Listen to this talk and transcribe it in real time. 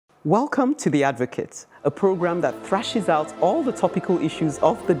Welcome to The Advocate, a program that thrashes out all the topical issues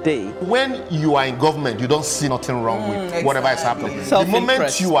of the day. When you are in government, you don't see nothing wrong with whatever is happening. The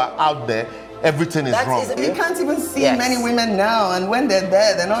moment you are out there, everything is wrong. You can't even see many women now, and when they're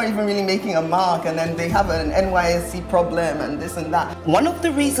there, they're not even really making a mark, and then they have an NYSC problem and this and that. One of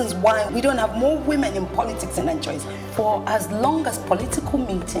the reasons why we don't have more women in politics in Nigeria is for as long as political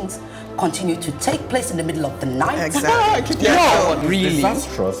meetings continue to take place in the middle of the night. Exactly. Really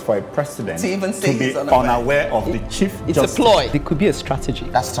disastrous for a president to even say to be unaware of the chief It's justice. a ploy. It could be a strategy.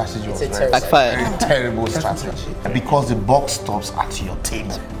 That strategy was very terrible strategy. Because the buck stops at your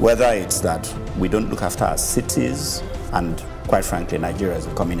table. Whether it's that we don't look after our cities, and quite frankly, Nigeria is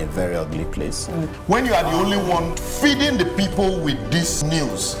becoming a very ugly place. When you are the only one feeding the people with this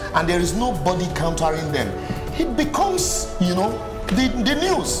news, and there is nobody countering them, it becomes, the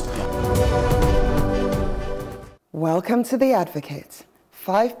news. Welcome to The Advocate.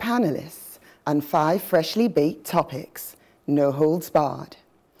 5 panelists and 5 freshly baked topics. No holds barred.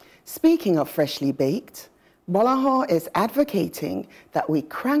 Speaking of freshly baked, Bolahan is advocating that we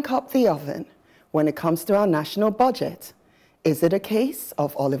crank up the oven when it comes to our national budget. Is it a case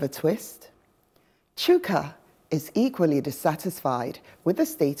of Oliver Twist? Chuka is equally dissatisfied with the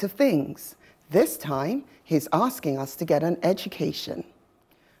state of things. This time, he's asking us to get an education.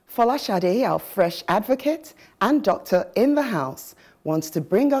 Folashade, our fresh advocate and doctor in the house, wants to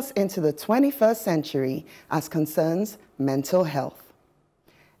bring us into the 21st century as concerns mental health.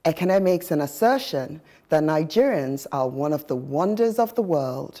 Ekene makes an assertion that Nigerians are one of the wonders of the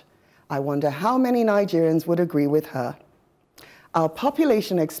world. I wonder how many Nigerians would agree with her. Our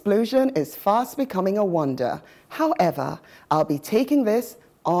population explosion is fast becoming a wonder. However, I'll be taking this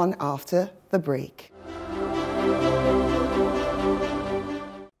on after the break.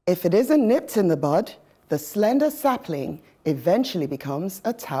 If it isn't nipped in the bud, the slender sapling eventually becomes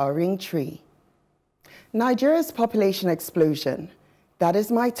a towering tree. Nigeria's population explosion, that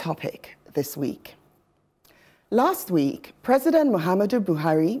is my topic this week. Last week, President Muhammadu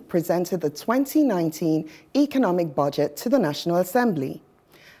Buhari presented the 2019 economic budget to the National Assembly.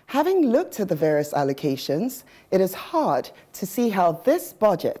 Having looked at the various allocations, it is hard to see how this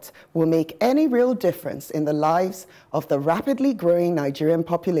budget will make any real difference in the lives of the rapidly growing Nigerian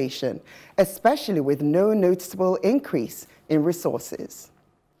population, especially with no noticeable increase in resources.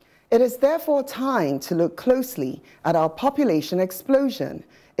 It is therefore time to look closely at our population explosion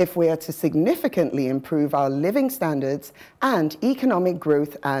if we are to significantly improve our living standards and economic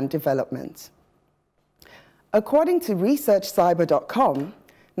growth and development. According to researchcyber.com,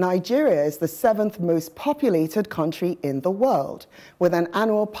 Nigeria is the 7th most populated country in the world, with an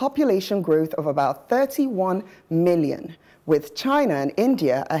annual population growth of about 31 million, with China and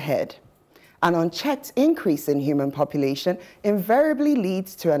India ahead. An unchecked increase in human population invariably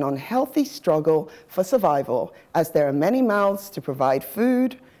leads to an unhealthy struggle for survival, as there are many mouths to provide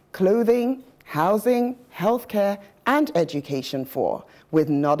food, clothing, housing, healthcare, and education for, with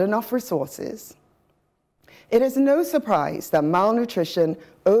not enough resources. It is no surprise that malnutrition,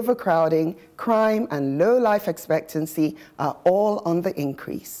 overcrowding, crime, and low life expectancy are all on the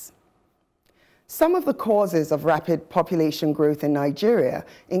increase. Some of the causes of rapid population growth in Nigeria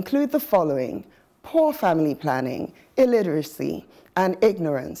include the following: poor family planning, illiteracy and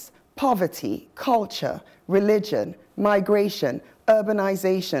ignorance, poverty, culture, religion, migration,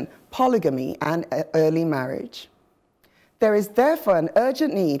 urbanization, polygamy, and early marriage. There is therefore an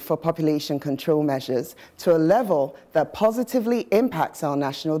urgent need for population control measures to a level that positively impacts our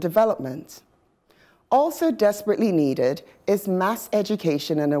national development. Also desperately needed is mass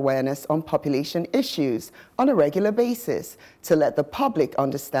education and awareness on population issues on a regular basis to let the public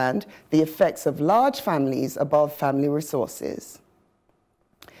understand the effects of large families above family resources.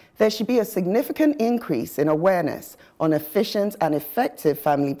 There should be a significant increase in awareness on efficient and effective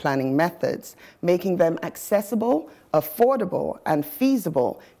family planning methods, making them accessible, affordable, and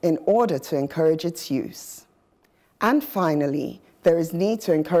feasible in order to encourage its use. And finally, there is need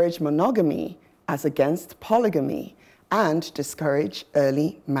to encourage monogamy as against polygamy and discourage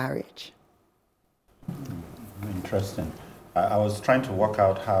early marriage. Interesting. I was trying to work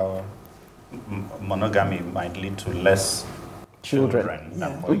out how monogamy might lead to less children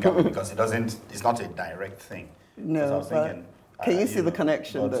than polygamy, because it's not a direct thing. No, can you see the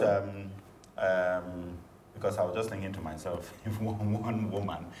connection though? Because I was just thinking to myself, if one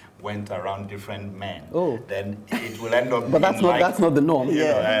woman went around different men, then it will end up but that's not the norm.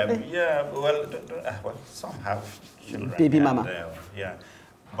 Well, some have children. Baby mama.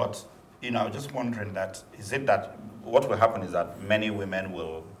 But, I was just wondering is it that what will happen is that many women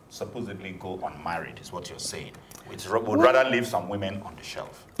will supposedly go unmarried, is what you're saying, would rather leave some women on the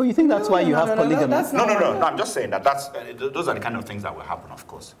shelf. Oh, you think that's why you have polygamy? No, I'm just saying that those are the kind of things that will happen, of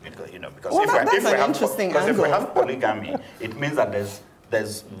course. Because Well, if we have polygamy, it means that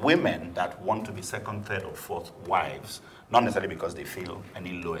there's women that want to be second, third, or fourth wives, not necessarily because they feel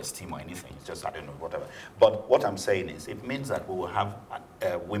any low esteem or anything. It's just, I don't know, whatever. But what I'm saying is, it means that we will have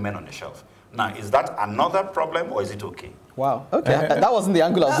women on the shelf. Now, is that another problem, or is it okay? Wow. Okay, that wasn't the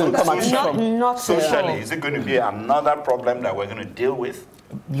angle I was going to come at you from. Not socially, is it going to be another problem that we're going to deal with?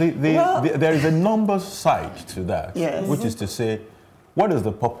 There is a numbers side to that, yes. which is to say, what is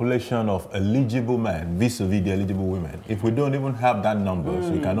the population of eligible men vis-a-vis the eligible women? If we don't even have that numbers,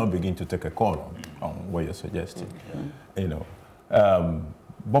 we cannot begin to take a call on what you're suggesting.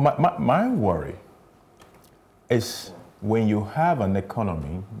 But my worry is when you have an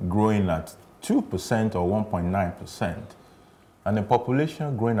economy growing at 2% or 1.9%, and a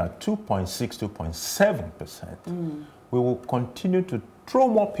population growing at 2.6, 2.7%, we will continue to throw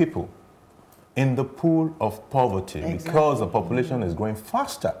more people in the pool of poverty because the population is growing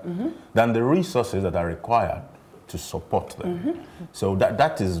faster than the resources that are required to support them. So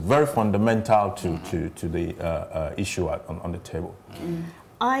that is very fundamental to the issue on the table.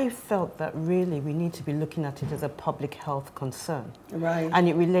 I felt that really we need to be looking at it as a public health concern. Right. And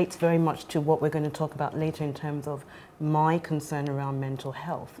it relates very much to what we're going to talk about later in terms of my concern around mental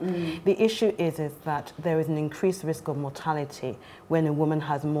health. The issue is that there is an increased risk of mortality when a woman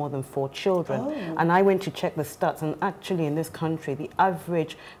has more than 4 children. And I went to check the stats, and actually in this country, the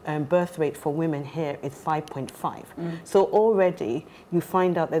average birth rate for women here is 5.5. So already you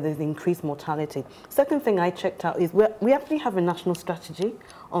find out that there's increased mortality. Second thing I checked out is we actually have a national strategy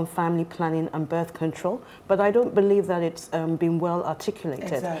on family planning and birth control, but I don't believe that it's been well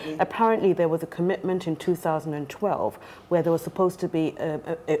articulated. Exactly. Apparently there was a commitment in 2012 where there was supposed to be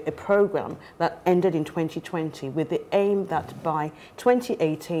a program that ended in 2020 with the aim that by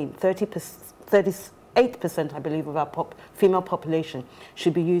 2018, 38%, I believe, of our female population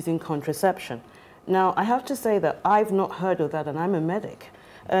should be using contraception. Now, I have to say that I've not heard of that, and I'm a medic.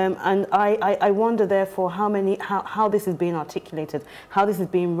 And I wonder, therefore, how this is being articulated, how this is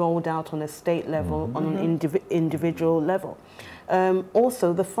being rolled out on a state level, on an individual level.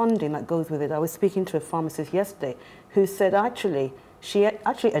 Also, the funding that goes with it. I was speaking to a pharmacist yesterday who said she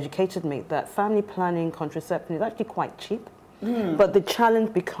actually educated me that family planning contraception is actually quite cheap. But the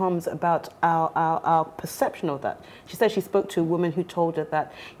challenge becomes about our perception of that. She said she spoke to a woman who told her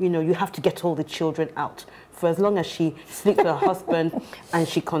that, you have to get all the children out. For as long as she sleeps with her husband and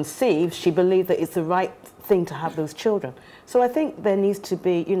she conceives, she believes that it's the right thing to have those children. So I think there needs to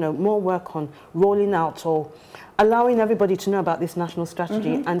be, more work on rolling out or allowing everybody to know about this national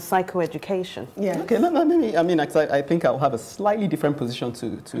strategy and psychoeducation. Yeah. Okay, I think I'll have a slightly different position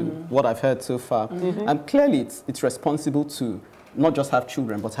to what I've heard so far. And clearly it's responsible to not just have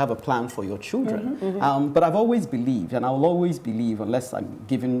children, but have a plan for your children. But I've always believed, and I will always believe, unless I'm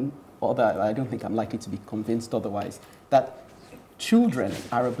given I don't think I'm likely to be convinced otherwise, that children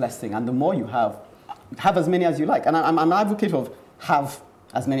are a blessing, and the more you have as many as you like. And I'm an advocate of have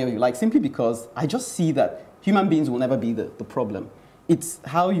as many as you like, simply because I just see that human beings will never be the problem. It's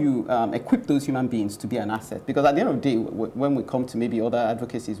how you equip those human beings to be an asset. Because at the end of the day, when we come to maybe other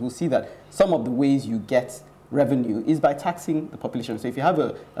advocacies, we'll see that some of the ways you get revenue is by taxing the population. So if you have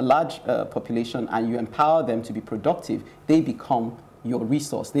a large population and you empower them to be productive, they become your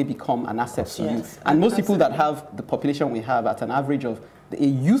resource. They become an asset to you. And most people that have the population we have at an average of a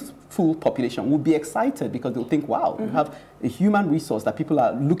youthful population will be excited because they'll think, wow, we have a human resource that people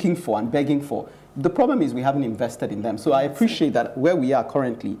are looking for and begging for. The problem is we haven't invested in them. So I appreciate that where we are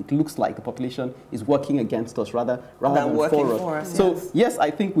currently, it looks like the population is working against us rather than working for us. Yes. So yes, I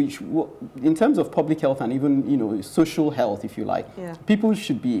think we should, in terms of public health and even social health, if you like, people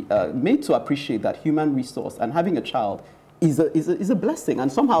should be made to appreciate that human resource, and having a child is a blessing,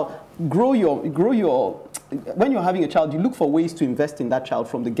 and somehow grow your when you're having a child, you look for ways to invest in that child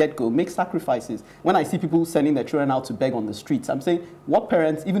from the get-go, make sacrifices. When I see people sending their children out to beg on the streets, I'm saying, what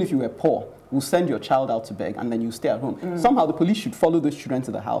parents, even if you were poor, will send your child out to beg and then you stay at home? Somehow the police should follow those children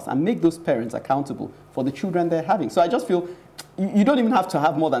to the house and make those parents accountable for the children they're having. So I just feel you don't even have to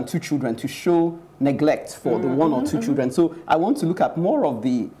have more than 2 children to show neglect for the 1 or 2 children. So I want to look at more of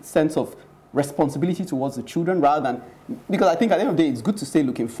the sense of responsibility towards the children rather than, because I think at the end of the day, it's good to say,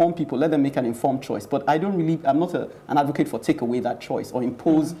 look, inform people, let them make an informed choice. But I'm not an advocate for take away that choice or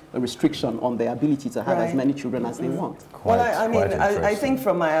impose a restriction on their ability to have as many children as they want. I think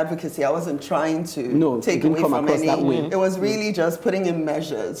from my advocacy, I wasn't trying to take away from any. It was really just putting in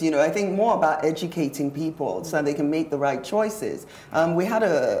measures. I think more about educating people so they can make the right choices. We had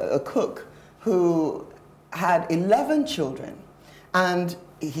a cook who had 11 children, and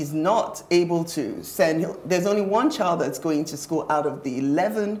he's not able to send, there's only one child that's going to school out of the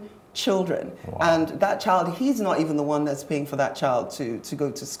 11 children. Wow. And that child, he's not even the one that's paying for that child to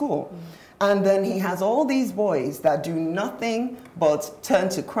go to school. And then he has all these boys that do nothing but turn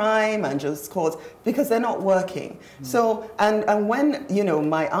to crime and just cause, because they're not working. So, and when, you know,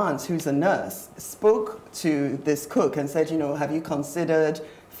 my aunt, who's a nurse, spoke to this cook and said, you know, have you considered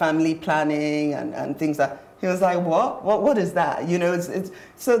family planning and things that, he was like, what is that? You know,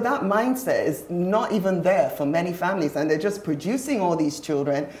 so that mindset is not even there for many families, and they're just producing all these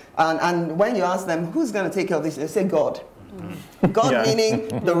children. And when you ask them, who's going to take care of this? They say, God. God meaning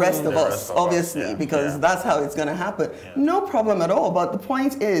the rest of us, obviously, because that's how it's going to happen. No problem at all. But the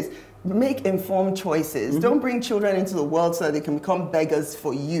point is, make informed choices. Don't bring children into the world so that they can become beggars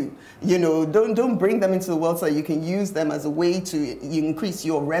for you. You know, don't bring them into the world so that you can use them as a way to increase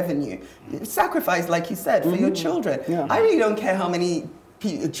your revenue. Sacrifice, like you said, for your children. I really don't care how many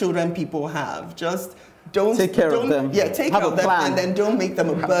children people have. Just don't take care of them. Yeah, take care of them, and then don't make them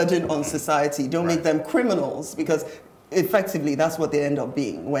a burden on society. Don't make them criminals, because effectively, that's what they end up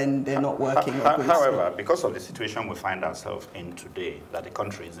being when they're not working. However, because of the situation we find ourselves in today, that the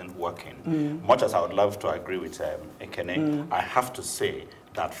country isn't working, much as I would love to agree with Ekene, I have to say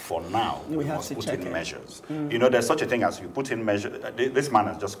that for now, we must put in measures. You know, there's such a thing as you put in measures. This man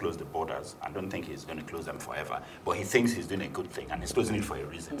has just closed the borders. I don't think he's going to close them forever, but he thinks he's doing a good thing, and he's closing it for a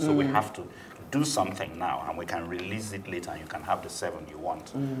reason. So we have to do something now, and we can release it later, and you can have the 7 you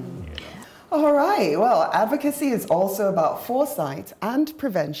want. You know? All right, well, advocacy is also about foresight and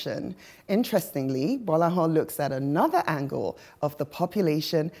prevention. Interestingly, Bolahan looks at another angle of the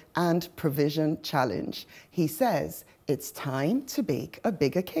population and provision challenge. He says it's time to bake a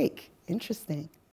bigger cake. Interesting.